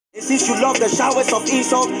Since you love the showers of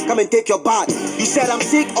insult, come and take your bath. You said I'm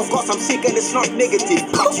sick, of course I'm sick and it's not negative.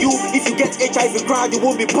 But you, if you get HIV crowd, you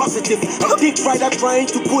won't be positive. A dick rider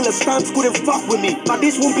trying to pull a stunt couldn't fuck with me. But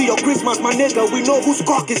this won't be your Christmas, my nigga, we know whose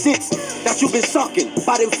cock is it that you've been sucking.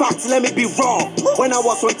 But in fact, let me be wrong. When I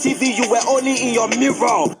was on TV, you were only in your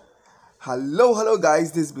mirror. Hello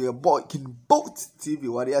guys, this be a boy King Boat TV.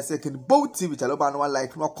 What I say King Boat TV, chalo ba no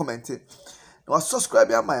like, no comment. No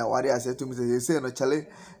subscribe ya my what I say to me say no chale.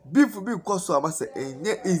 Beef because so I must say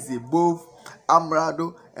enye easy both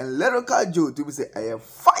Amerado and Lyrical Joe to me say I am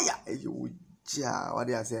fire. What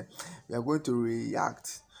I say we are going to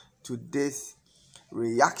react to this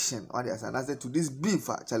reaction. What I say and I say to this beef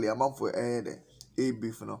actually I'm up for a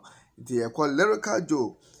beef no. They call Lyrical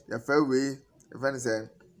Joe. Your fair way if any say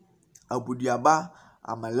Abudiaba,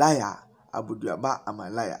 I'm a liar. Abudiaba, I'm a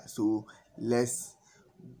liar. So let's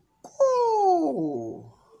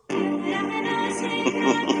go.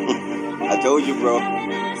 I told you, bro.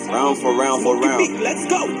 Round for round for round. Let's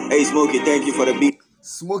go. Hey, Smokey, thank you for the beat.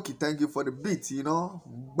 Smokey, thank you for the beat, you know.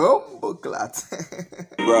 Bumbo clat.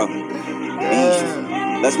 Bro.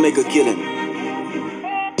 Yeah. Let's make a killing.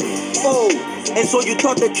 Oh, and so you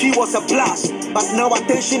thought the tree was a blast, but now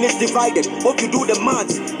attention is divided. Hope you do the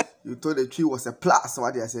maths. You thought the tree was a plus.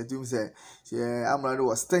 What I said to him, say, yeah, Amerado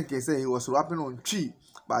was thinking, say he was rapping on tree.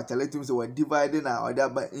 But I let him say, we're dividing our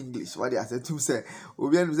that by English. What I said to him, say,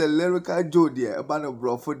 we have a Lyrical Joe there, a band of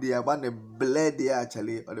brofo there, a band of blade there,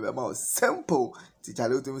 actually, or the amount simple. Teacher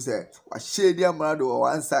let him say, what shade the Amerado on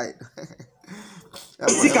one side.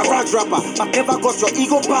 Sick a rap rapper, but never got your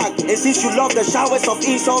ego back. And since you love the showers of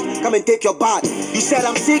insult, come and take your bath. You said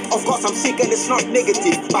I'm sick, of course I'm sick, and it's not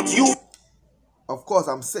negative. But you. Of course,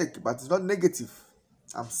 I'm sick, but it's not negative.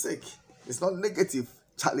 I'm sick. It's not negative.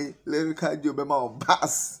 Charlie, Lyrical Joe, be my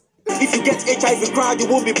pass. If you get HIV crowd, you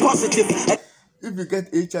won't be positive. If you get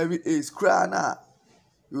HIV/AIDS crowd,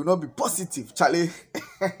 you will not be positive, Charlie.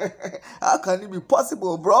 How can it be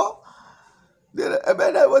possible, bro?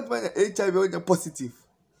 What when HIV when you're positive?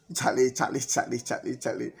 Charlie. Dick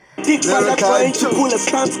rider trying to pull a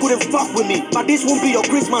stunt couldn't fuck with me. But this won't be your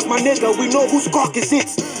Christmas, my nigga. We know whose cock is it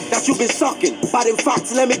that you've been sucking. But in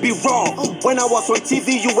fact, let me be wrong. When I was on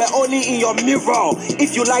TV, you were only in your mirror.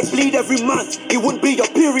 If you like bleed every month, it wouldn't be your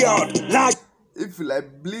period. Like if you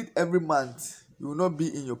like bleed every month, you will not be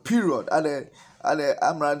in your period.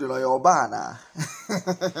 Amerado no your banner.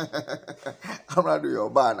 Amerado your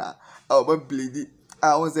banner. I will bleed it.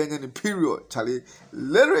 I was in the period, Charlie.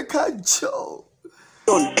 Lyrical Joe.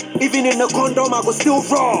 Even in the condom, I was still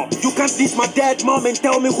raw. You can't diss my dead mom and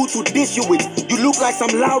tell me who to diss you with. You look like some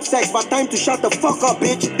loud sex, but time to shut the fuck up,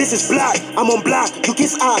 bitch. This is black, I'm on black. You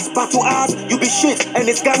kiss ass, but to ass, you be shit. And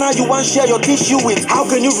it's Ghana you want share your tissue with. How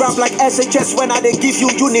can you rap like SHS when I they give you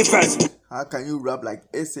universe? How can you rap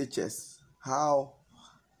like SHS? How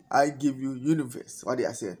I give you universe? What did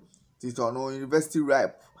I say? This on no university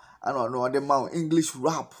rap. I don't know the mount English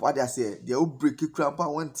rap. What they say? They will break you cramp. I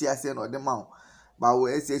want to say no the mount. But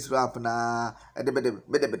we SH rap na bede.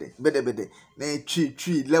 Na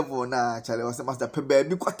tree level na Charlie was master per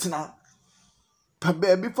baby kwatna. Per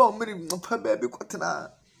baby for me per baby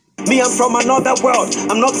kwatna. Me, I'm from another world.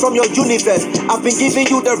 I'm not from your universe. I've been giving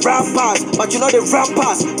you the rap pass, but you know the rap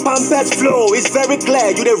pass. Pampers flow is very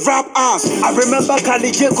clear. You the rap ass. I remember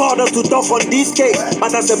Kali J called us to talk on this case,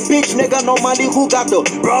 but as a bitch nigga normally who got the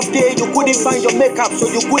rough day, you couldn't find your makeup, so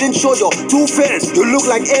you couldn't show your two face. You look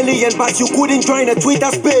like alien, but you couldn't join a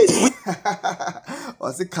Twitter space.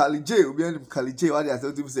 I say Kali J, we be Kali J. What I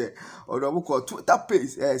told him say, or the book called Twitter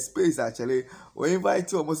space actually. We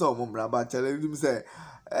invite you almost on Mumra, but tell him say.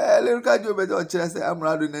 Lyrical Joe better say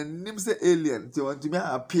Amerado and name say alien. So want to me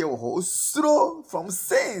appear slow from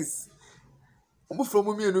sense. I'm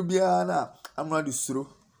from me no biana. Amerado slow.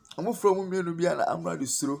 I'm from me no biana. Amerado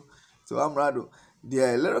slow. So Amerado.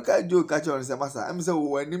 The Lyrical Joe catch on say massa. I'm say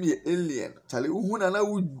when name alien. Charlie who na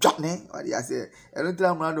who jane. What I say. I don't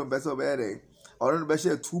tell Amerado best of better. Or on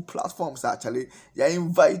the two platforms actually. You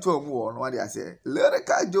invite one more. What I say.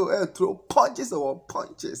 Lyrical Joe throw punches or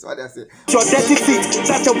punches. What I say. Your dirty feet,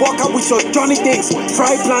 such a walker with your Johnny things.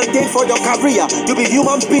 Fry plantain for your career. You be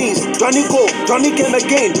human beings. Johnny go, Johnny came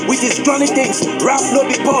again with his Johnny things. Rap no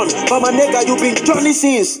be born, but my nigga you been Johnny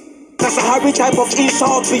since. That's a hybrid type of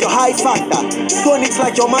insult for your high factor. Don't it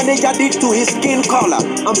like your manager did to his skin color.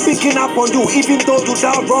 I'm picking up on you even though you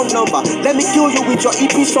dial wrong number. Let me kill you with your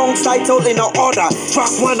EP song title in order. Track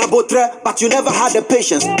 1 Abotre, but you never had the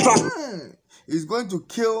patience. He's going to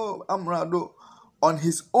kill Amerado on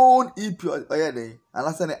his own EP and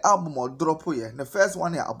that's an album or drop here. The first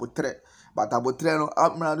one here Abotre, but Abotre no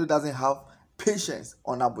Amerado doesn't have patience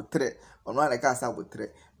on Abotre. On one like Abotre.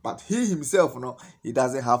 But he himself, he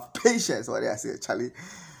doesn't have patience. What I say, Charlie.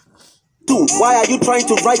 2. Why are you trying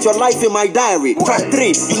to write your life in my diary? Track 3.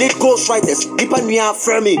 You need ghostwriters. People me out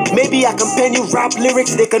for me. Maybe I can pen you rap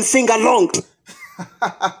lyrics they can sing along.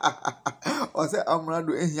 I say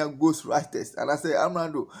Amerado and here ghostwriters. And I say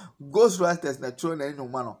Amerado ghostwriters na true na no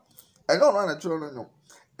man. I don't know na true no.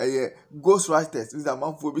 Ghostwriters is a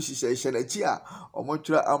man for be she na chi a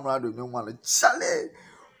omotra Amerado no man. Chale.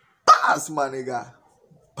 Pass maniga.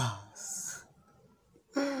 Pass.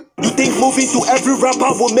 You think moving to every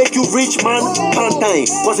rapper will make you rich, man? Pantine,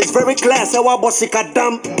 cause it's very clear. Say what boss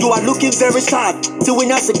damn, you are looking very sad. See when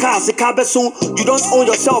you you don't own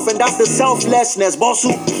yourself, and that's the selflessness,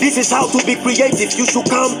 bossu. This is how to be creative. You should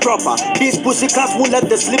come proper. These pussycats won't let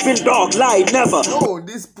the sleeping dog lie, never. No,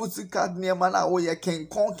 this pussycat near man, oh yeah, can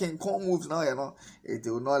moves now, It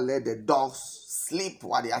will not let the dogs sleep.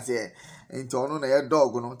 What do I say? Into on a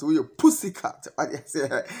dog, to your pussycat. What do I say?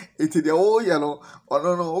 It is the old yellow, or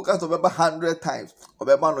no, okay, so about 100 times, or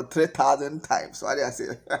about 3,000 times. What do I say?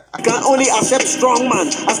 You can only accept strong man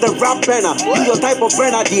as the rap banner. Do your type of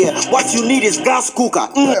banner, dear. What you need is gas cooker.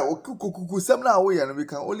 We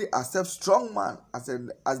can only accept strong man as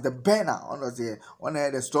the banner. On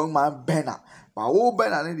the strong man banner. But oh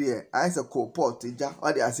banner, dear, I say cold pot.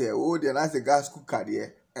 What do I say? Oh, dear, that's the gas cooker,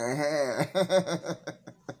 dear.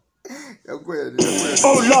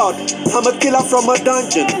 Oh Lord, I'm a killer from a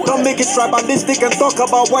dungeon. Don't make it tribalistic and talk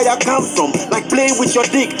about where I come from. Like playing with your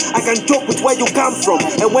dick, I can joke with where you come from.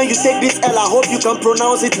 And when you take this L, I hope you can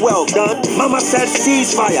pronounce it well done. Mama said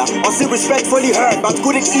ceasefire, or still respectfully heard, but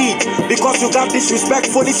couldn't eat because you got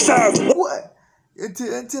disrespectfully served. What?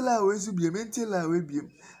 Until I was be.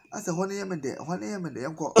 I said, what am I there?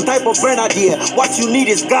 The type of burner, dear. What you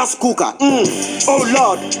need is gas cooker. Oh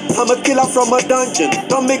Lord, I'm a killer from a dungeon.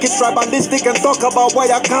 Don't make it tribalistic and talk about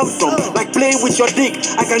where I come from. Like playing with your dick,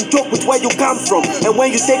 I can joke with where you come from. And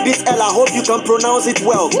when you take this L, I hope you can pronounce it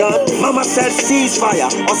well done. Mama said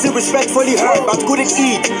ceasefire, or still respectfully heard, but couldn't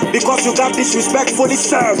eat because you got disrespectfully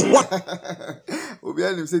served. What?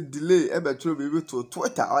 Obianim say delay. Ebe throw baby to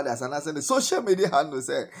Twitter. Others and I said the social media handle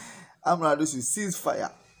say Amerado should cease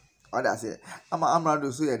fire. What I say,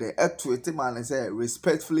 Amerado so yeah, the tweet man and say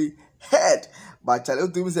respectfully heard. But Charlie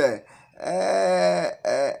to me say,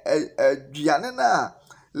 Gianna,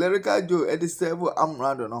 Lyrical Joe, Eddie Servo,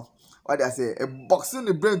 Amerado no. What I say, a boxing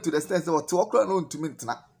the brain to the stairs of 2 o'clock noon to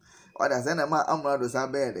midnight. What I say, Amerado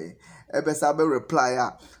Sabere, Ebe Sabe reply,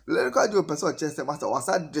 Lyrical Joe person chest master was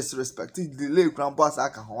that disrespecting delay grand boss. I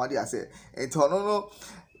can what I say, and no.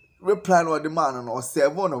 Reply or the man or say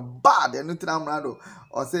one of bad and nothing Amerado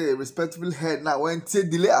or say respectful head now when say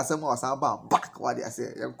delay as some was about back what I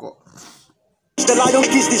say. The lion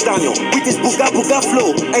kissed this Daniel with his booga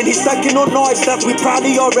flow and he's stacking on noise that we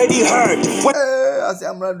probably already heard. I say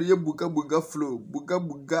Amerado you booga flow, booga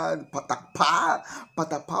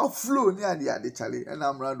patapa flow near the Charlie and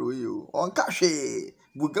Amerado you on cash.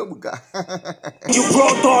 Booga. You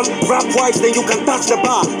brought all rap wise, then you can touch the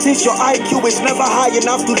bar. Since your IQ is never high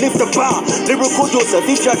enough to lift the bar. Lyrical Joseph,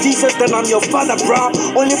 if you're Jesus, then I'm your father, bro.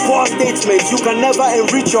 Only poor statements, you can never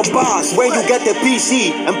enrich your bars. When you get a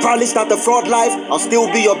PC and probably start a fraud life, I'll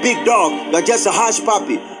still be your big dog. You're just a hush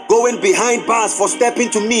puppy, going behind bars for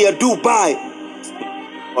stepping to me a Dubai.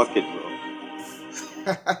 Fuck it, bro.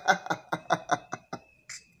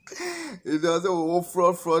 It does all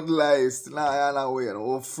fraud lies.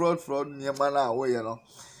 Now, fraud, near man away,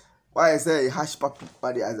 Why I say hash puppy,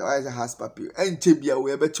 but why I say hash puppy? And Tibia,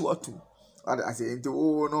 we bet you what to. I say, into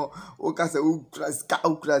no, Ocasa,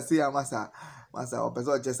 say, Massa, or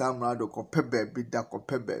person just Amerado, pebe,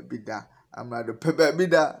 bida, Amerado, pebe,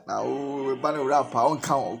 bida. Now, we banner rap on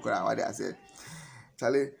count, what I say.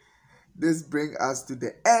 Charlie, this brings us to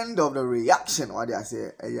the end of the reaction, what I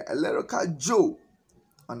say. A lyrical Joe.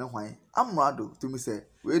 No why Amerado to me say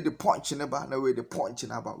we the punch in about no way the punch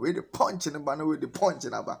in about we the punch in about no way the punch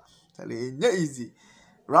in about Charlie easy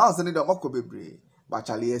rounds and the moko bebre but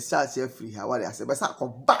Charlie start free how I say but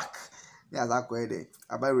come back yeah that go there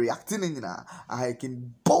about reacting in I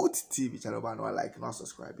can both TV channel but no like not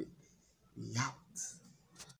subscribing out.